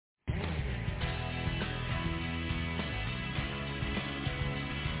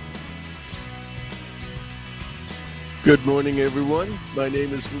Good morning, everyone. My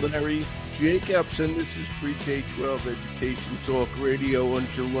name is Larry Jacobs, and this is Pre-K-12 Education Talk Radio on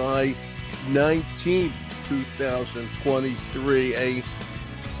July 19th, 2023. A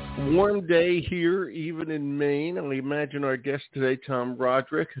warm day here, even in Maine. I imagine our guest today, Tom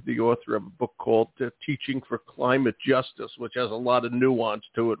Roderick, the author of a book called Teaching for Climate Justice, which has a lot of nuance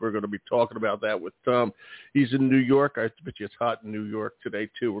to it. We're going to be talking about that with Tom. He's in New York. I bet you it's hot in New York today,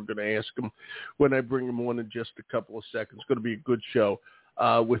 too. We're going to ask him when I bring him on in just a couple of seconds. It's going to be a good show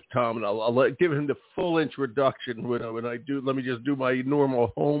with Tom, and I'll give him the full introduction when I do. Let me just do my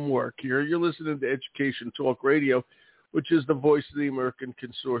normal homework here. You're listening to Education Talk Radio, which is the voice of the American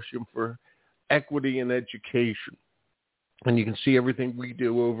Consortium for Equity in Education. And you can see everything we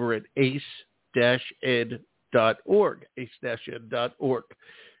do over at ace-ed.org, ace-ed.org.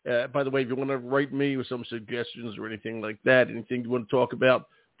 By the way, if you want to write me with some suggestions or anything like that, anything you want to talk about,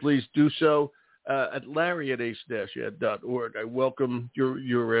 please do so at larry@ace-ed.org. I welcome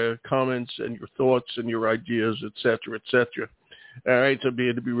your comments and your thoughts and your ideas, et cetera, et cetera. All right, so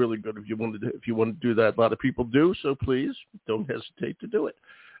it'd be really good if you want to do that. A lot of people do, so please don't hesitate to do it.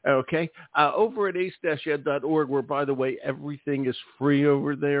 Okay, over at ace-ed.org, where, by the way, everything is free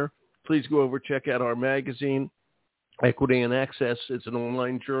over there. Please go over, check out our magazine, Equity and Access. It's an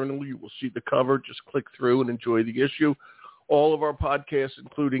online journal. You will see the cover. Just click through and enjoy the issue. All of our podcasts,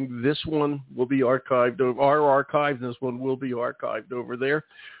 including this one, will be archived. This one will be archived over there.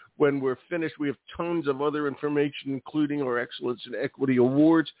 When we're finished, we have tons of other information, including our Excellence in Equity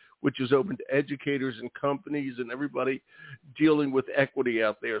Awards, which is open to educators and companies and everybody dealing with equity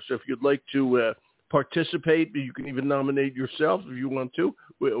out there. So if you'd like to participate, you can even nominate yourself if you want to.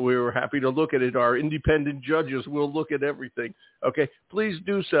 We're happy to look at it. Our independent judges will look at everything. Okay, please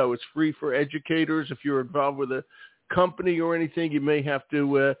do so. It's free for educators. If you're involved with a company or anything, you may have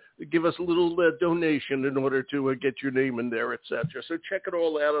to give us a little donation in order to get your name in there, etc. So check it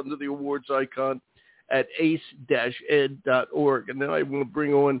all out under the awards icon at ace-ed.org. And then I will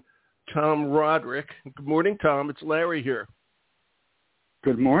bring on Tom Roderick. Good morning, Tom. It's Larry here.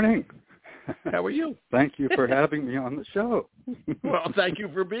 Good morning. How are you? Thank you for having me on the show. Well, thank you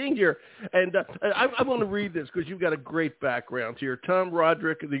for being here. And I want to read this because you've got a great background here. Tom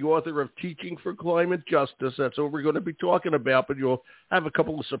Roderick, the author of Teaching for Climate Justice. That's what we're going to be talking about, but you'll have a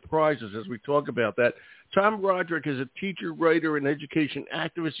couple of surprises as we talk about that. Tom Roderick is a teacher, writer, and education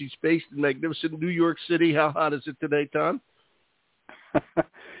activist. He's based in magnificent New York City. How hot is it today, Tom?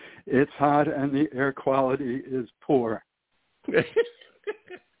 It's hot and the air quality is poor.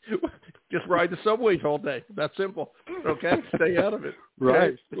 Just ride the subways all day. That's simple. Okay, stay out of it.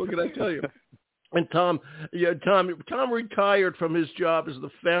 Right. Okay? What can I tell you? And Tom retired from his job as the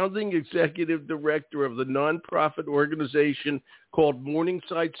founding executive director of the nonprofit organization called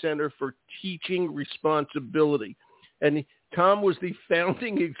Morningside Center for Teaching Responsibility. And Tom was the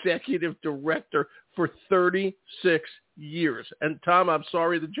founding executive director for 36 years. And Tom, I'm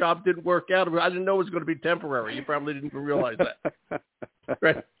sorry the job didn't work out. I didn't know it was going to be temporary. You probably didn't even realize that.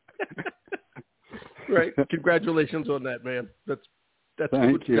 Right. Right. Congratulations on that, man. That's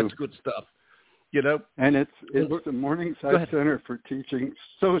Thank good. you. That's good stuff. You know. And it's the Morningside Center for Teaching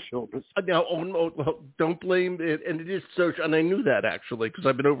Social. Now, don't blame it. And it is social. And I knew that actually because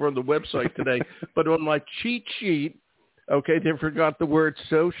I've been over on the website today. But on my cheat sheet, okay, they forgot the word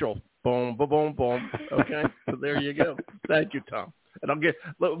social. Boom, boom, boom, boom. Okay, so there you go. Thank you, Tom. And I'll get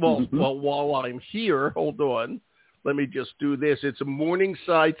while I'm here, hold on. Let me just do this. It's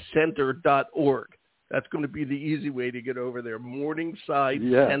morningsidecenter.org. That's going to be the easy way to get over there,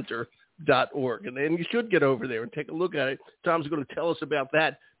 morningsidecenter.org. And then you should get over there and take a look at it. Tom's going to tell us about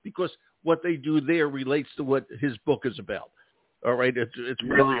that because what they do there relates to what his book is about. All right? It's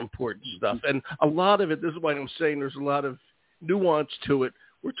really important stuff. And a lot of it, this is why I'm saying there's a lot of nuance to it.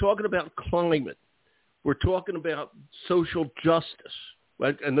 We're talking about climate. We're talking about social justice.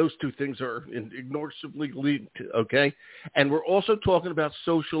 Right? And those two things are inexorably linked, okay? And we're also talking about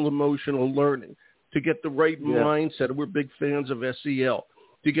social emotional learning to get the right mindset. We're big fans of SEL,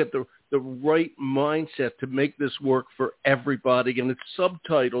 to get the right mindset to make this work for everybody. And it's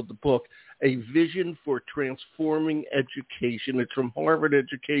subtitled, the book, A Vision for Transforming Education. It's from Harvard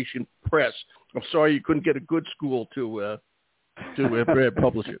Education Press. I'm sorry you couldn't get a good school to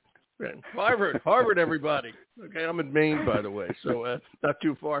publish it. Harvard, everybody. Okay, I'm in Maine, by the way, so not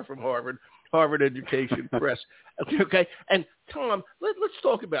too far from Harvard Education Press. Okay, and Tom, let's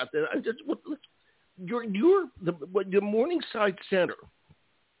talk about that. The Morningside Center,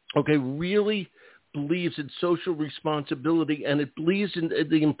 okay, really believes in social responsibility, and it believes in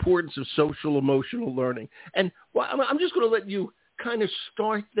the importance of social emotional learning. And I'm just going to let you kind of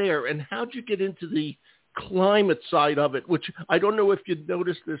start there. And how'd you get into the climate side of it, which I don't know if you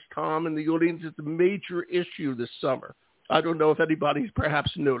noticed this, Tom, in the audience. It's a major issue this summer. I don't know if anybody's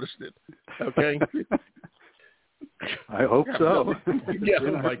perhaps noticed it. Okay. I hope so. Yeah,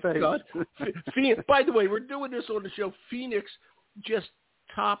 oh my God. By the way, we're doing this on the show. Phoenix just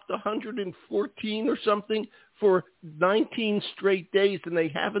topped 114 or something for 19 straight days, and they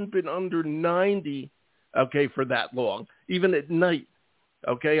haven't been under 90, okay, for that long, even at night.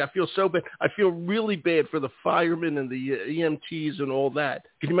 Okay, I feel so bad. I feel really bad for the firemen and the EMTs and all that.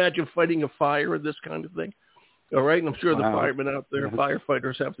 Can you imagine fighting a fire and this kind of thing? All right, and I'm sure the firemen out there,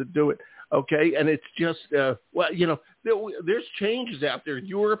 firefighters have to do it. Okay, and it's just, there's changes out there.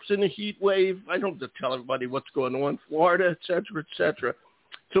 Europe's in a heat wave. I don't have to tell everybody what's going on. Florida, et cetera, et cetera.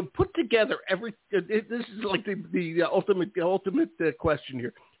 So put together this is like the ultimate question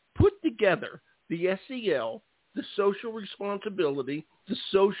here. Put together the SEL, the social responsibility, the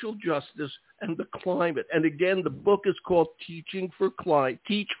social justice, and the climate. And again, the book is called Teach for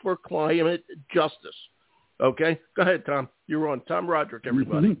Climate Justice. Okay? Go ahead, Tom. You're on. Tom Roderick,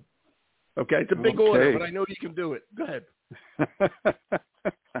 everybody. Mm-hmm. Okay? It's a big order, but I know you can do it. Go ahead.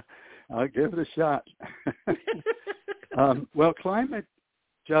 I'll give it a shot. Well, climate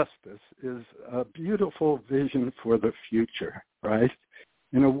justice is a beautiful vision for the future, right?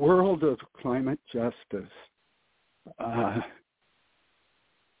 In a world of climate justice,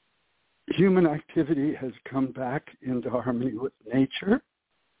 human activity has come back into harmony with nature.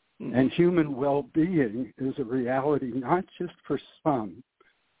 And human well-being is a reality not just for some,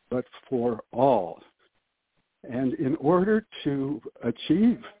 but for all. And in order to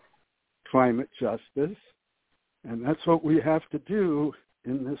achieve climate justice, and that's what we have to do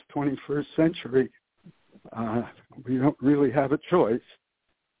in this 21st century, we don't really have a choice.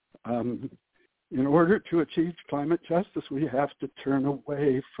 In order to achieve climate justice, we have to turn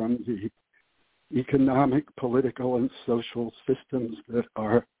away from the economic, political, and social systems that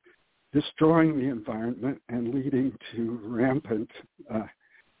are destroying the environment and leading to rampant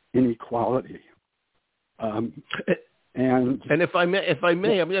inequality. And if I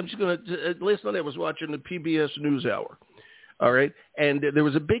may, I'm just going to. Last night I was watching the PBS NewsHour. All right, and there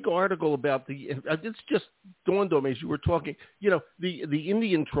was a big article about it's just dawned on me as you were talking. The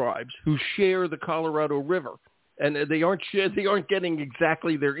Indian tribes who share the Colorado River, and they aren't getting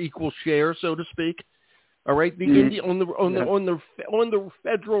exactly their equal share, so to speak. All right, the Indian on the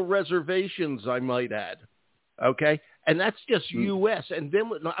federal reservations, I might add. Okay, and that's just U.S. And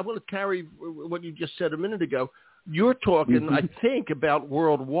then I want to carry what you just said a minute ago. You're talking, I think, about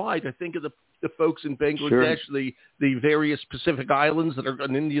worldwide. I think of the folks in Bangladesh, the various Pacific islands that are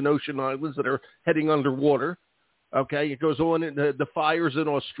Indian Ocean islands that are heading underwater. Okay, it goes on in the fires in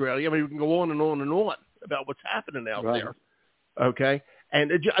Australia. I mean, we can go on and on and on about what's happening out there. Okay.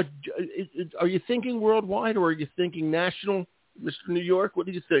 And are you thinking worldwide or are you thinking national, Mr. New York? What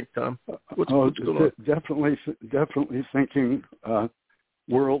do you think, Tom? What's going on? Definitely thinking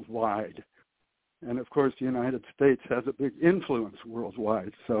worldwide. And, of course, the United States has a big influence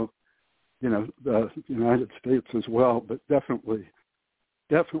worldwide. So, the United States as well, but definitely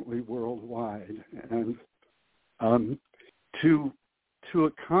worldwide. And to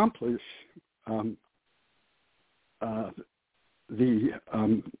accomplish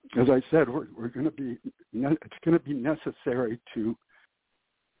as I said, it's going to be necessary to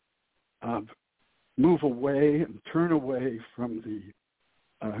move away and turn away from the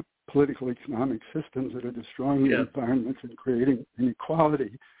political economic systems that are destroying the environment and creating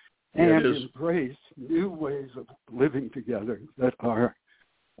inequality, and embrace new ways of living together that are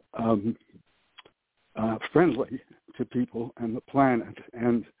friendly to people and the planet.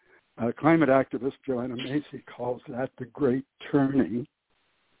 And climate activist Joanna Macy calls that the Great Turning.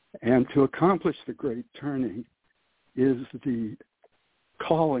 And to accomplish the Great Turning is the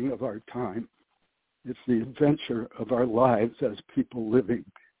calling of our time. It's the adventure of our lives as people living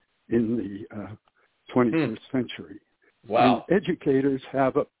in the 21st century. Wow. And educators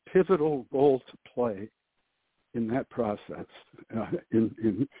have a pivotal role to play in that process,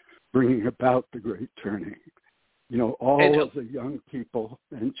 in bringing about the Great Turning. All of the young people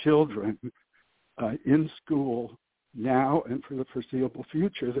and children in school now and for the foreseeable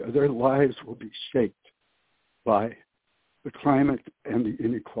future, their lives will be shaped by the climate and the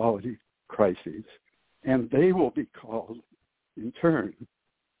inequality crises. And they will be called, in turn,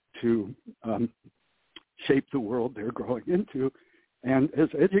 to shape the world they're growing into. And as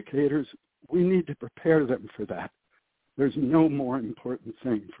educators, we need to prepare them for that. There's no more important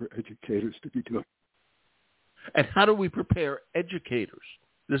thing for educators to be doing. And how do we prepare educators?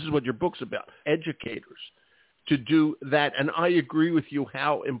 This is what your book's about, educators, to do that. And I agree with you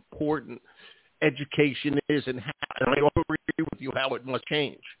how important education is and how, and I agree with you how it must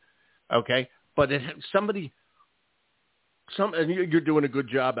change. Okay, but and you're doing a good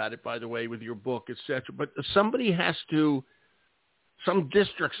job at it, by the way, with your book, etc. But somebody has to, some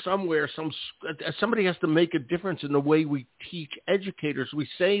district somewhere, somebody has to make a difference in the way we teach educators. We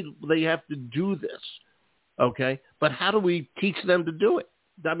say they have to do this, okay? But how do we teach them to do it?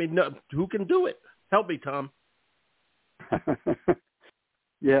 I mean, no, who can do it? Help me, Tom.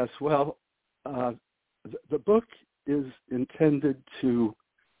 Yes, well, the book is intended to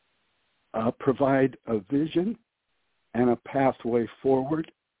provide a vision and a pathway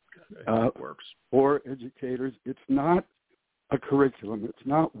forward works for educators. It's not a curriculum. It's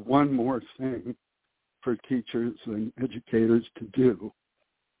not one more thing for teachers and educators to do.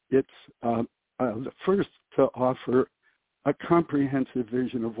 It's the first to offer a comprehensive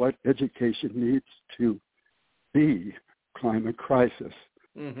vision of what education needs to be climate crisis.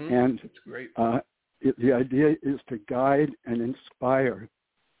 Mm-hmm. And that's great. The idea is to guide and inspire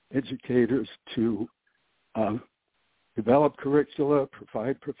educators to develop curricula,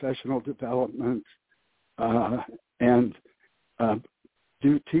 provide professional development, and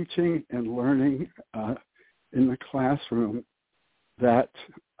do teaching and learning in the classroom that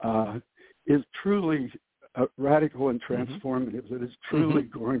is truly radical and transformative, that is truly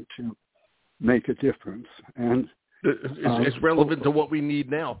going to make a difference. And it's relevant to what we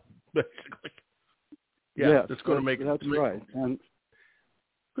need now, basically. Yeah, it's going to make that's right. And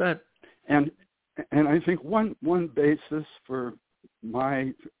go ahead. And I think one basis for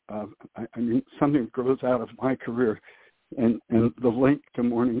my, I mean, something that grows out of my career and the link to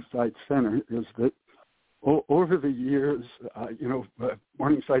Morningside Center is that over the years,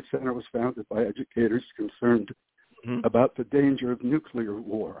 Morningside Center was founded by educators concerned about the danger of nuclear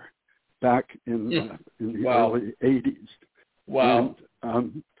war back in the early 80s. Wow.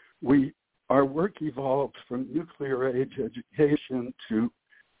 And our work evolved from nuclear age education to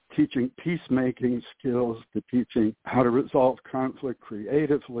teaching peacemaking skills, to teaching how to resolve conflict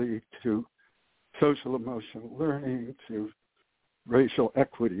creatively, to social emotional learning, to racial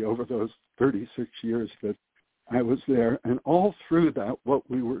equity over those 36 years that I was there. And all through that, what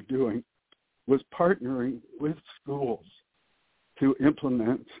we were doing was partnering with schools to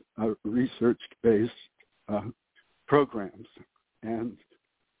implement research-based programs. And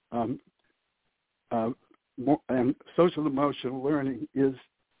social emotional learning is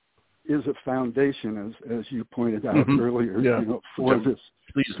a foundation, as you pointed out earlier, for this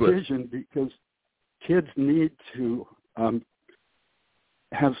vision, because kids need to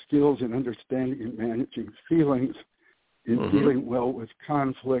have skills in understanding and managing feelings, in dealing well with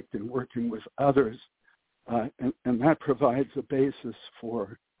conflict and working with others, and that provides a basis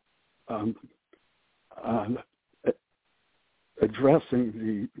for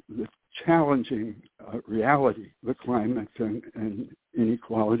addressing the challenging reality, the climate and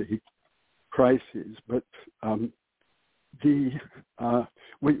inequality crises. But we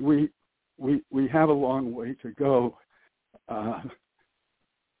have a long way to go.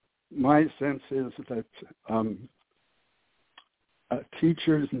 My sense is that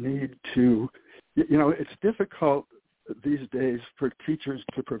teachers need to, it's difficult these days for teachers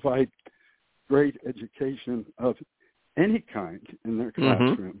to provide great education of any kind in their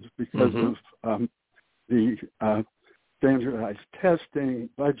classrooms because of the standardized testing,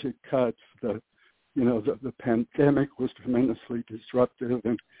 budget cuts, the pandemic was tremendously disruptive,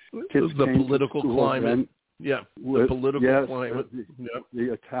 and kids the political climate. The political climate.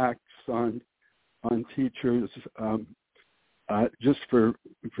 The attacks on teachers just for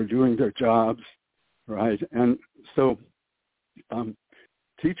doing their jobs, right? And so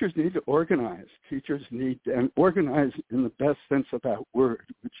teachers need to organize. Teachers need to organize in the best sense of that word,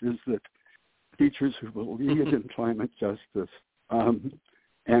 which is that teachers who believe in climate justice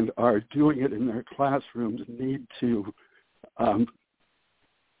and are doing it in their classrooms need to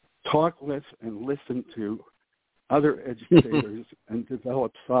talk with and listen to other educators and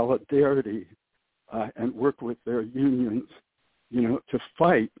develop solidarity and work with their unions, to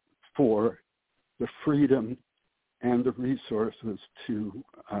fight for the freedom and the resources to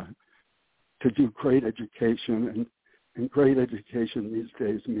do great education. And great education these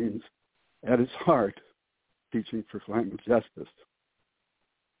days means, at its heart, teaching for climate justice.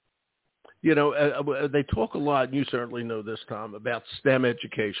 They talk a lot, and you certainly know this, Tom, about STEM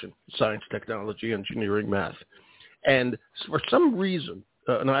education, science, technology, engineering, math. And for some reason,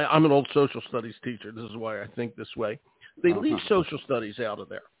 and I'm an old social studies teacher, this is why I think this way, they leave social studies out of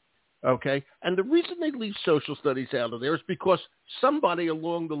there, okay? And the reason they leave social studies out of there is because somebody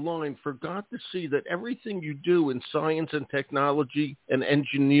along the line forgot to see that everything you do in science and technology and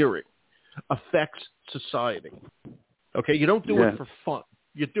engineering affects society. Okay, you don't do it for fun.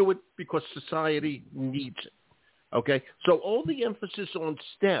 You do it because society needs it. Okay, so all the emphasis on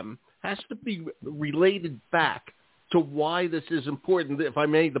STEM has to be related back to why this is important, if I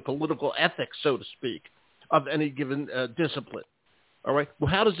may, the political ethics, so to speak, of any given discipline. All right, well,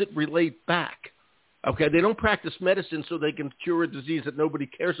 how does it relate back? Okay, they don't practice medicine so they can cure a disease that nobody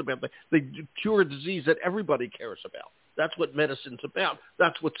cares about. They cure a disease that everybody cares about. That's what medicine's about.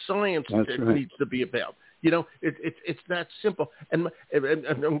 That's what science needs to be about. You know, it's that simple. And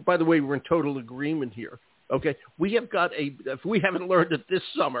by the way, we're in total agreement here. Okay, we have got if we haven't learned it this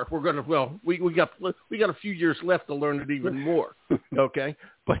summer, we're going to, we got a few years left to learn it even more. Okay,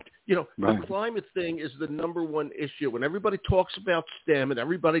 but you know, the climate thing is the number one issue, and everybody talks about STEM, and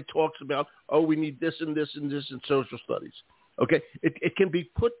everybody talks about, we need this and this and this in social studies. Okay, it can be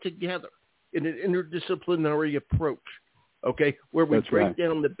put together in an interdisciplinary approach. Okay, where we break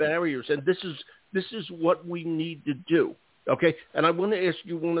down the barriers, and this is what we need to do. Okay, and I want to ask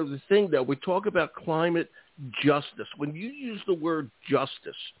you one other thing, though. We talk about climate justice. When you use the word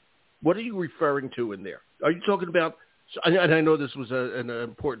justice, what are you referring to in there? Are you talking about, and I know this was an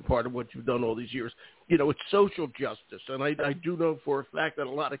important part of what you've done all these years, you know, it's social justice. And I do know for a fact that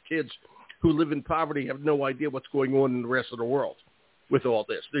a lot of kids who live in poverty have no idea what's going on in the rest of the world with all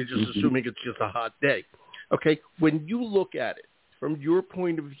this. They're just assuming it's just a hot day. Okay, when you look at it from your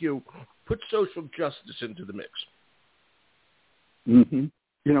point of view, put social justice into the mix.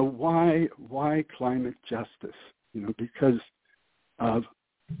 You know, why climate justice? You know, because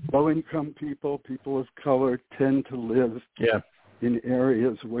low-income people of color tend to live in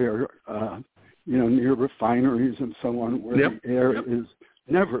areas where, you know, near refineries and so on, where the air is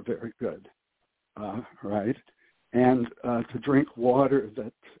never very good, right? And to drink water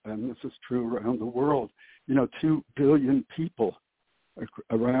and this is true around the world, you know, 2 billion people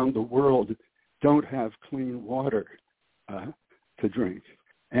around the world don't have clean water to drink.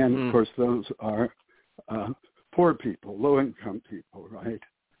 And, of course, those are poor people, low-income people, right?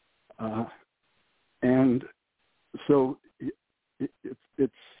 And so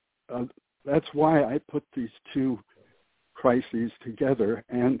it's that's why I put these two crises together,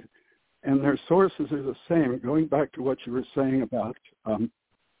 and their sources are the same. Going back to what you were saying about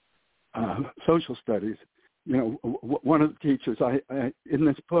social studies, you know, one of the teachers, I in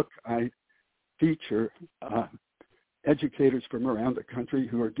this book, I feature educators from around the country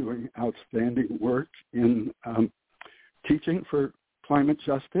who are doing outstanding work in teaching for climate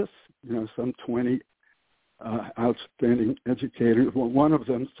justice. You know, some 20 outstanding educators. Well, one of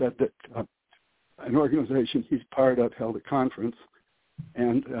them said that an organization he's part of held a conference,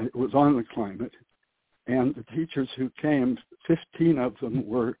 and it was on the climate. And the teachers who came, 15 of them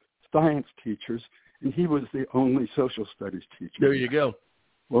were science teachers, and he was the only social studies teacher. There you go.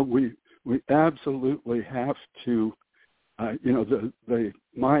 Well, we absolutely have to, you know,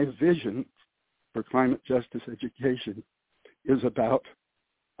 my vision for climate justice education is about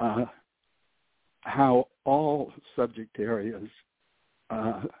how all subject areas,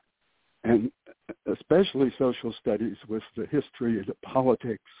 and especially social studies with the history, the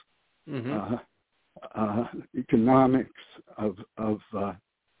politics, economics of the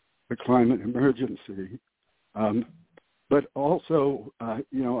climate emergency, but also,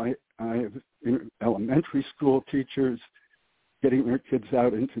 you know, I have elementary school teachers getting their kids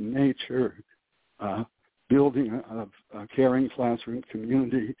out into nature, building a caring classroom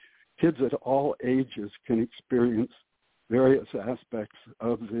community. Kids at all ages can experience various aspects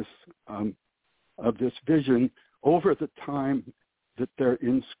of this vision over the time that they're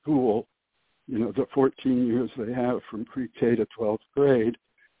in school. You know, the 14 years they have from pre-K to 12th grade,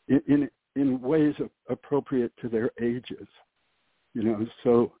 in ways appropriate to their ages. You know,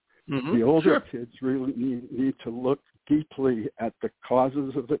 so the older kids really need to look deeply at the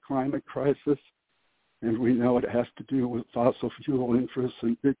causes of the climate crisis. And we know it has to do with fossil fuel interests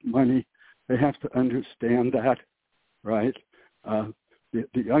and big money. They have to understand that, right? The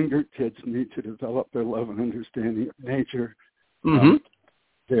younger kids need to develop their love and understanding of nature.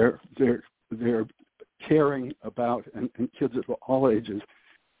 They're caring about, and kids of all ages,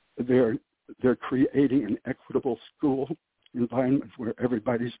 they're creating an equitable school environment where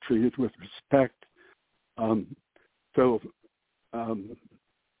everybody's treated with respect.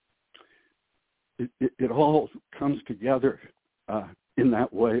 It all comes together in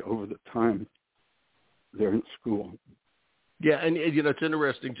that way over the time they're in school. Yeah, and you know, it's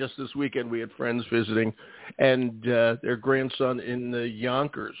interesting. Just this weekend we had friends visiting, and their grandson in the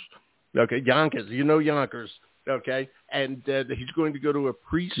Yonkers. Okay, Yonkers, you know Yonkers. Okay, and he's going to go to a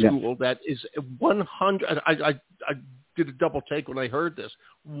preschool that is 100. I did a double take when I heard this.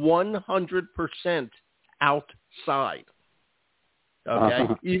 100% outside. Okay,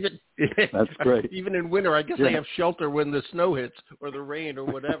 even that's great. Even in winter, I guess they have shelter when the snow hits or the rain or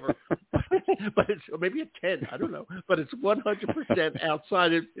whatever. But it's maybe a tent. I don't know. But it's 100%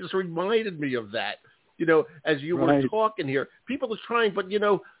 outside. It just reminded me of that. As you were talking here, people are trying, but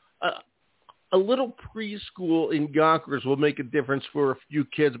a little preschool in Yonkers will make a difference for a few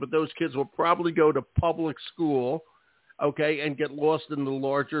kids, but those kids will probably go to public school. Okay, and get lost in the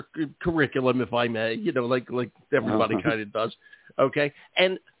larger curriculum, if I may, like everybody kind of does. Okay,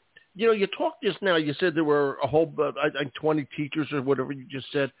 and you talked just now. You said there were a whole, 20 teachers or whatever you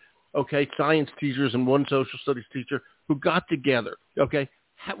just said. Okay, science teachers and one social studies teacher who got together. Okay,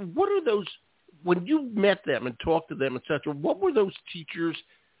 what are those? When you met them and talked to them, etc., what were those teachers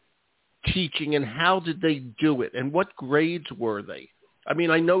teaching, and how did they do it, and what grades were they? I mean,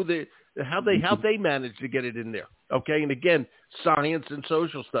 I know that. How they managed to get it in there, okay? And again, science and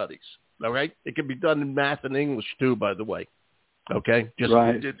social studies, all right? It can be done in math and English too, by the way, okay? Just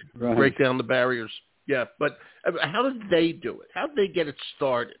break down the barriers. Yeah, but how did they do it? How did they get it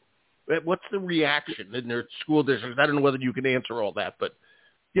started? What's the reaction in their school districts? I don't know whether you can answer all that, but,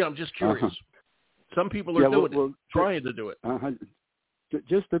 I'm just curious. Some people are doing it, trying to do it.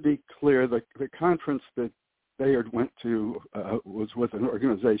 Just to be clear, the conference that Bayard went to was with an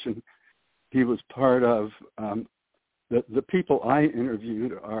organization he was part of. The people I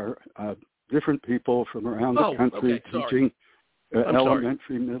interviewed are different people from around the country teaching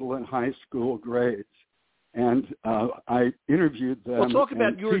elementary, middle, and high school grades. And I interviewed them. Well, talk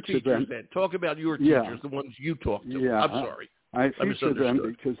about your teachers then. Talk about your teachers, the ones you talked to. Yeah, I'm sorry. I featured them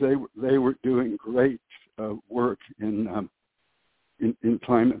because they were doing great work in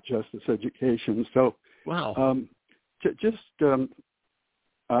climate justice education. So, wow.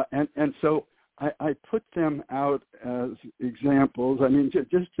 And so I put them out as examples. I mean,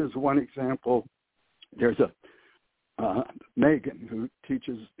 just as one example, there's a Megan who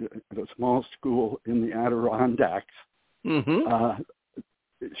teaches at a small school in the Adirondacks. Mm-hmm.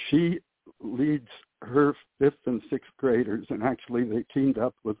 She leads her 5th and 6th graders, and actually they teamed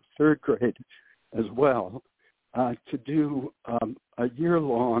up with 3rd grade as well, to do a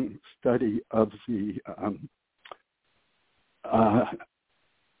year-long study of the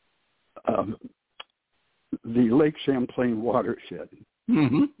Lake Champlain watershed,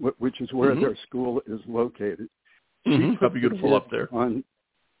 which is where their school is located. She took beautiful up there on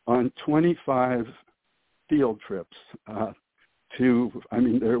 25 field trips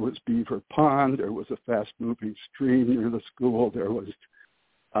there was Beaver Pond, there was a fast-moving stream near the school, there was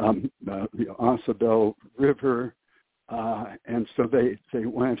the Osabel River, and so they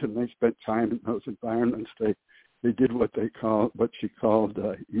went and they spent time in those environments. They did what she called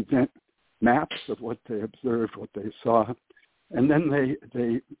event maps of what they observed, what they saw, and then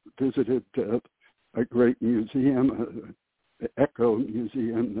they visited a great museum, the Echo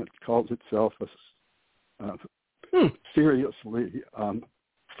Museum, that calls itself a seriously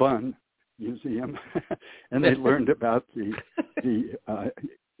fun museum, and they learned about the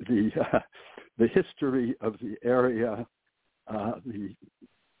history of the area, the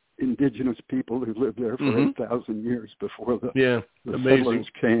indigenous people who lived there for 8,000 years before the settlers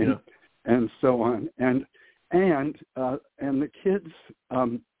came, and so on. And the kids,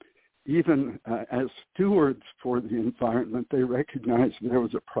 even as stewards for the environment, they recognized there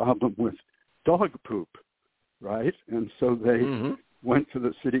was a problem with dog poop, right? And so they went to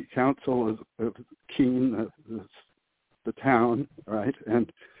the city council of Keene, the town, right,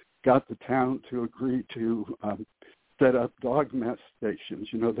 and got the town to agree to set up dog mess stations.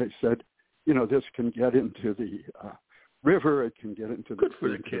 They said, this can get into the river, it can get into the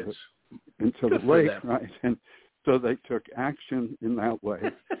kids, into the lake, right? And so they took action in that way.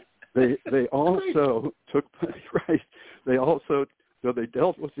 They also took so they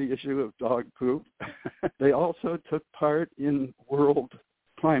dealt with the issue of dog poop. They also took part in World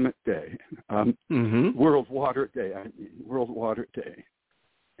Climate Day, World Water Day. World Water Day,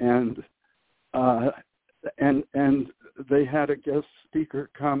 and they had a guest speaker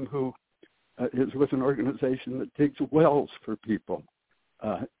come who is with an organization that digs wells for people,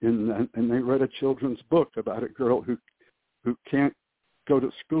 and they read a children's book about a girl who can't go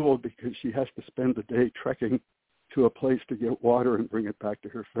to school because she has to spend the day trekking to a place to get water and bring it back to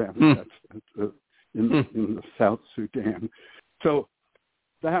her family. That's in the South Sudan. So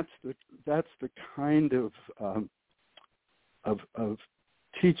that's the kind of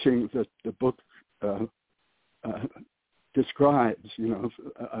teaching that the book describes,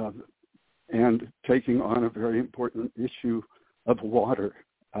 and taking on a very important issue of water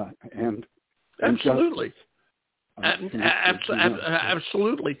and absolutely.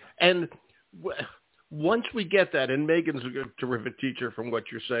 Absolutely. And once we get that, and Megan's a terrific teacher from what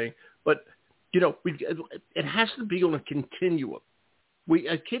you're saying, but, it has to be on a continuum.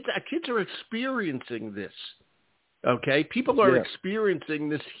 Kids are experiencing this, okay? People are experiencing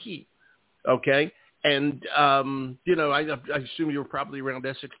this heat, okay? And, I assume you were probably around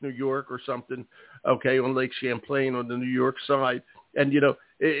Essex, New York or something, okay, on Lake Champlain on the New York side. And,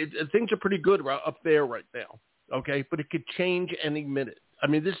 things are pretty good up there right now, okay? But it could change any minute. I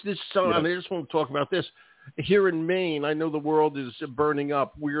mean, this song, I just want to talk about this. Here in Maine, I know the world is burning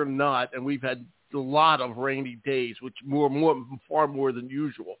up. We're not, and we've had a lot of rainy days, which far more than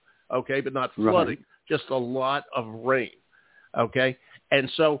usual, okay, but not flooding, just a lot of rain, okay? And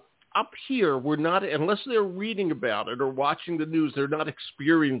so up here, we're not, unless they're reading about it or watching the news, they're not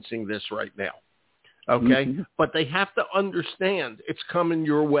experiencing this right now, okay? Mm-hmm. But they have to understand it's coming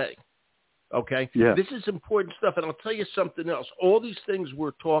your way, okay? Yeah. This is important stuff, and I'll tell you something else. All these things we're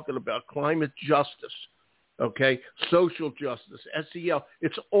talking about, climate justice, okay, social justice, SEL,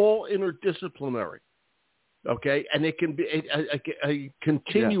 it's all interdisciplinary, okay? And it can be a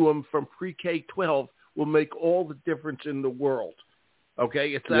continuum from pre-K-12 will make all the difference in the world, okay?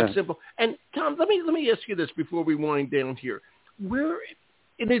 It's that simple. And, Tom, let me ask you this before we wind down here. Where,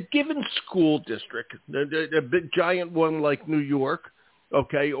 in a given school district, a big giant one like New York,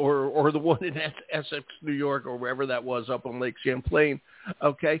 okay, or the one in Essex, New York, or wherever that was up on Lake Champlain,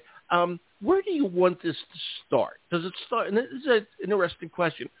 okay, where do you want this to start? Does it start, and this is an interesting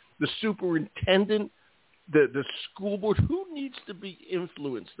question, the superintendent, the school board, who needs to be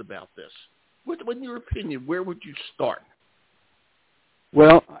influenced about this? In your opinion, where would you start?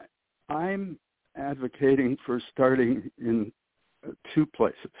 Well, I'm advocating for starting in two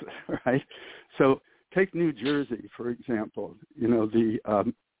places, right? So take New Jersey, for example.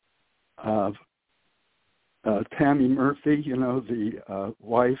 Tammy Murphy, the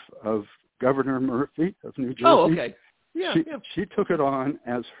wife of Governor Murphy of New Jersey. Oh, okay. Yeah. She took it on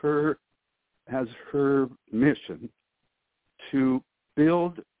as her mission to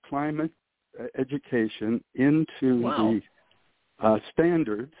build climate education into the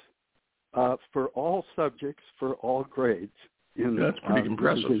standards for all subjects, for all grades. That's pretty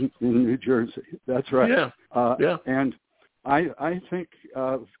impressive. In New Jersey. That's right. Yeah. And I think,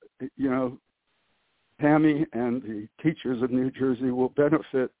 Tammy and the teachers of New Jersey will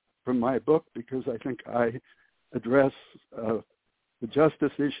benefit from my book because I think I address the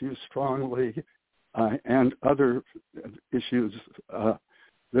justice issues strongly and other issues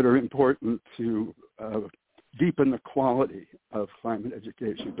that are important to deepen the quality of climate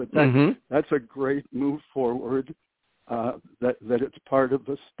education. But that's a great move forward. That it's part of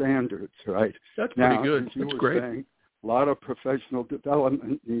the standards, right? That's pretty good. As you That's were great. saying, a lot of professional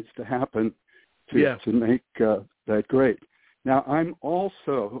development needs to happen to make that great. Now, I'm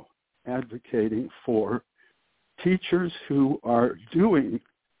also advocating for teachers who are doing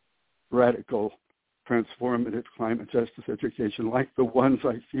radical, transformative climate justice education, like the ones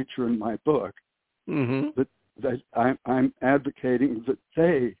I feature in my book. That I'm advocating that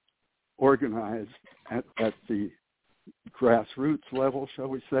they organize at the grassroots level, shall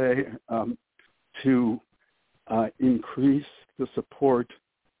we say, to increase the support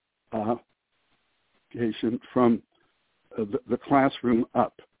from the classroom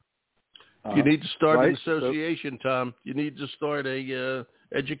up. You need to start an association, Tom. You need to start a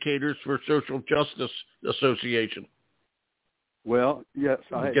Educators for Social Justice Association. Well, yes,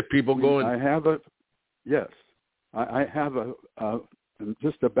 get people going. I'm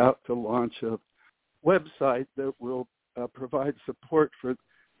just about to launch a website that will provide support for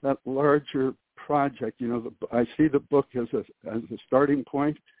that larger project. I see the book as a starting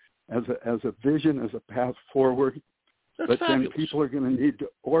point, as a vision, as a path forward. That's fabulous. Then people are going to need to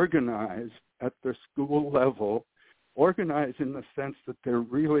organize at their school level, organize in the sense that they're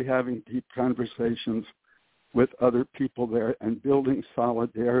really having deep conversations with other people there and building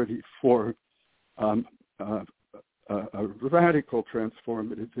solidarity for a radical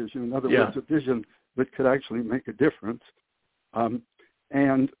transformative vision. In other words, a vision that could actually make a difference, and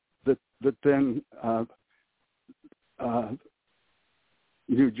that then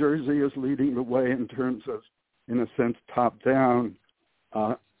New Jersey is leading the way in terms of, in a sense, top-down.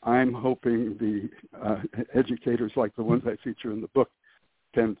 I'm hoping the educators like the ones I feature in the book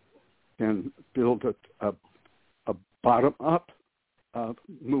can build a bottom-up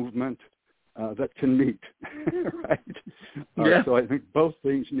movement that can meet, right? So I think both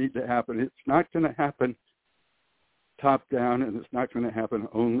things need to happen. It's not going to happen top-down, and it's not going to happen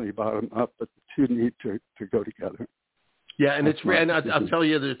only bottom-up, but the two need to go together. Yeah, and I'll tell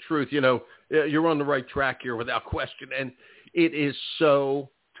you the truth. You're on the right track here without question, and it is so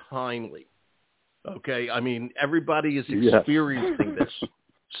timely. Okay, I mean, everybody is experiencing this,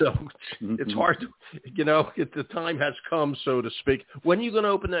 so it's hard to, the time has come, so to speak. When are you going to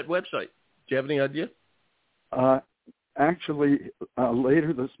open that website? Do you have any idea? Actually,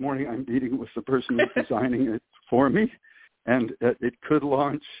 later this morning, I'm meeting with the person who's designing it for me, and it could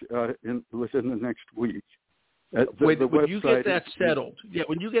launch within the next week. When you get that settled,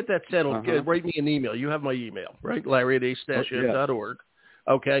 write me an email. You have my email, right? Larry@ace-ed.org.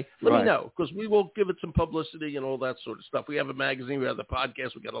 Okay? Let me know, because we will give it some publicity and all that sort of stuff. We have a magazine. We have the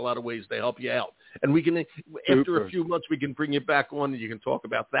podcast. We got a lot of ways to help you out. And we can, after a few months, we can bring you back on and you can talk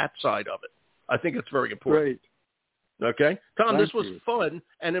about that side of it. I think it's very important. Great. Okay? Tom, this was you. fun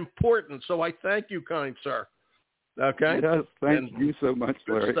and important, so I thank you, kind sir. Okay? Yes, thank you so much,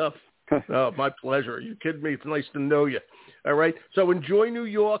 Larry. Good stuff. Oh, my pleasure. Are you kidding me? It's nice to know you. All right. So enjoy New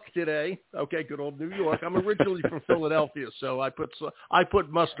York today. Okay, good old New York. I'm originally from Philadelphia, so I put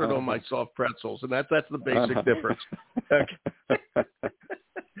mustard on my soft pretzels, and that's the basic difference. Okay.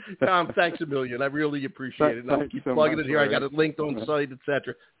 Tom, thanks a million. I really appreciate it. And I'll keep plugging it here. I got it linked on site,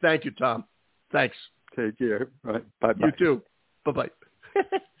 etc. Thank you, Tom. Thanks. Take care. Right. Bye-bye. You too. Bye-bye.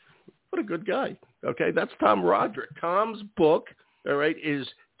 What a good guy. Okay, that's Tom Roderick. Tom's book, all right, is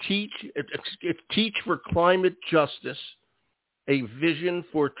Teach for Climate Justice, A Vision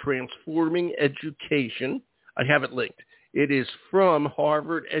for Transforming Education. I have it linked. It is from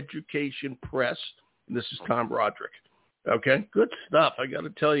Harvard Education Press. And this is Tom Roderick. Okay, good stuff. I got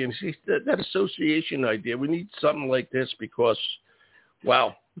to tell you, and see, that association idea, we need something like this because,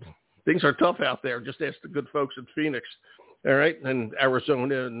 wow, things are tough out there. Just ask the good folks in Phoenix. All right, and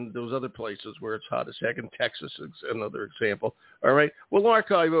Arizona and those other places where it's hot as heck, and Texas is another example. All right, we'll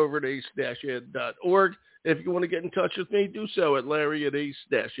archive over at ace-ed.org. If you want to get in touch with me, do so at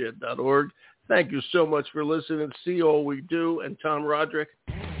larry@ace-ed.org. Thank you so much for listening. See all we do. And Tom Roderick,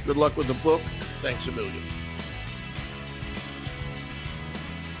 good luck with the book. Thanks a million.